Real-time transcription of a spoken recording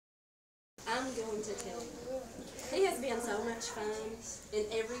I'm going to tell you. He has been so much fun in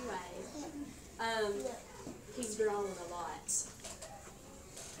every way. He's grown a lot.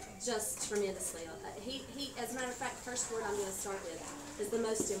 Just tremendously. He, as a matter of fact, the first word I'm going to start with is the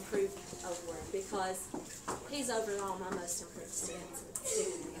most improved award, because he's overall my most improved student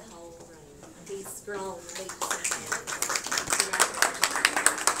in the whole room. He's grown leaps and bounds.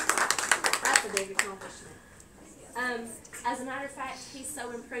 That's a big accomplishment. As a matter of fact, he's so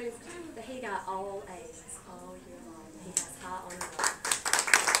improved that he got all A's all year long. He has high honor roll.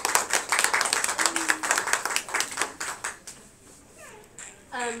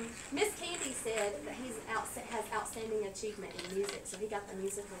 Miss Candy said that he has outstanding achievement in music, so he got the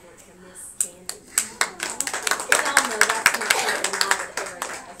music award from Miss Candy. Y'all know that's not something I would ever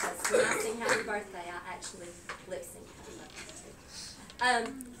get, because when I sing Happy Birthday, I actually lip sync Happy Birthday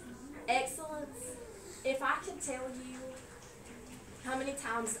too. Excellence. If I could tell you how many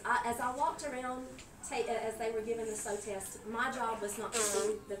times, as I walked around as they were giving the SO test, my job was not to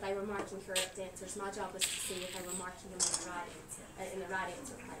see that they were marking correct answers. My job was to see if they were marking them in the right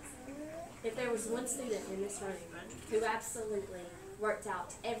answer place. If there was one student in this room who absolutely worked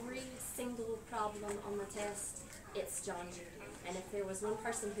out every single problem on the test, it's John Jr. And if there was one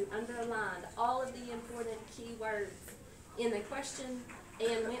person who underlined all of the important key words in the question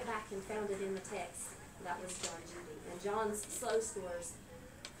and went back and found it in the text, that was John Judy. And John's slow scores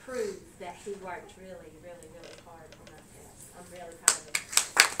prove that he worked really, really, really hard on that test. I'm really proud of him.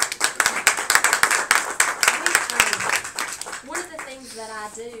 One of the things that I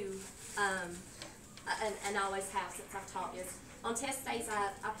do, and always have since I've taught, is on test days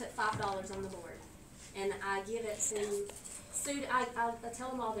I put $5 on the board. And I give it to students. I tell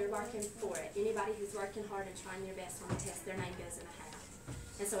them all they're working for it. Anybody who's working hard and trying their best on the test, their name goes in a hat.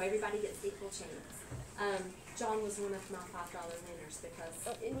 And so everybody gets equal chance. John was one of my $5 winners because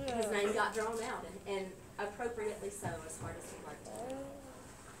his name got drawn out, and appropriately so, as hard as he worked.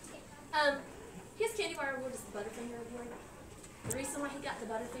 His Candy Bar Award is the Butterfinger Award. The reason why he got the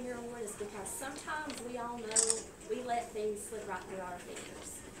Butterfinger Award is because sometimes we all know we let things slip right through our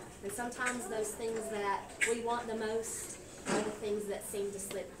fingers. And sometimes those things that we want the most are the things that seem to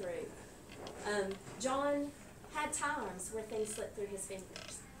slip through. John had times where things slipped through his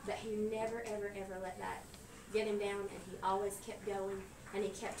fingers, but he never, ever, ever let that get him down, and he always kept going, and he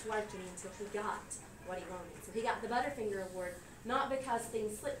kept working until he got what he wanted. So he got the Butterfinger Award, not because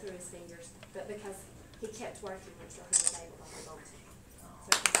things slipped through his fingers, but because he kept working until he was able to hold on to it.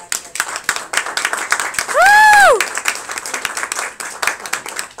 So congratulations.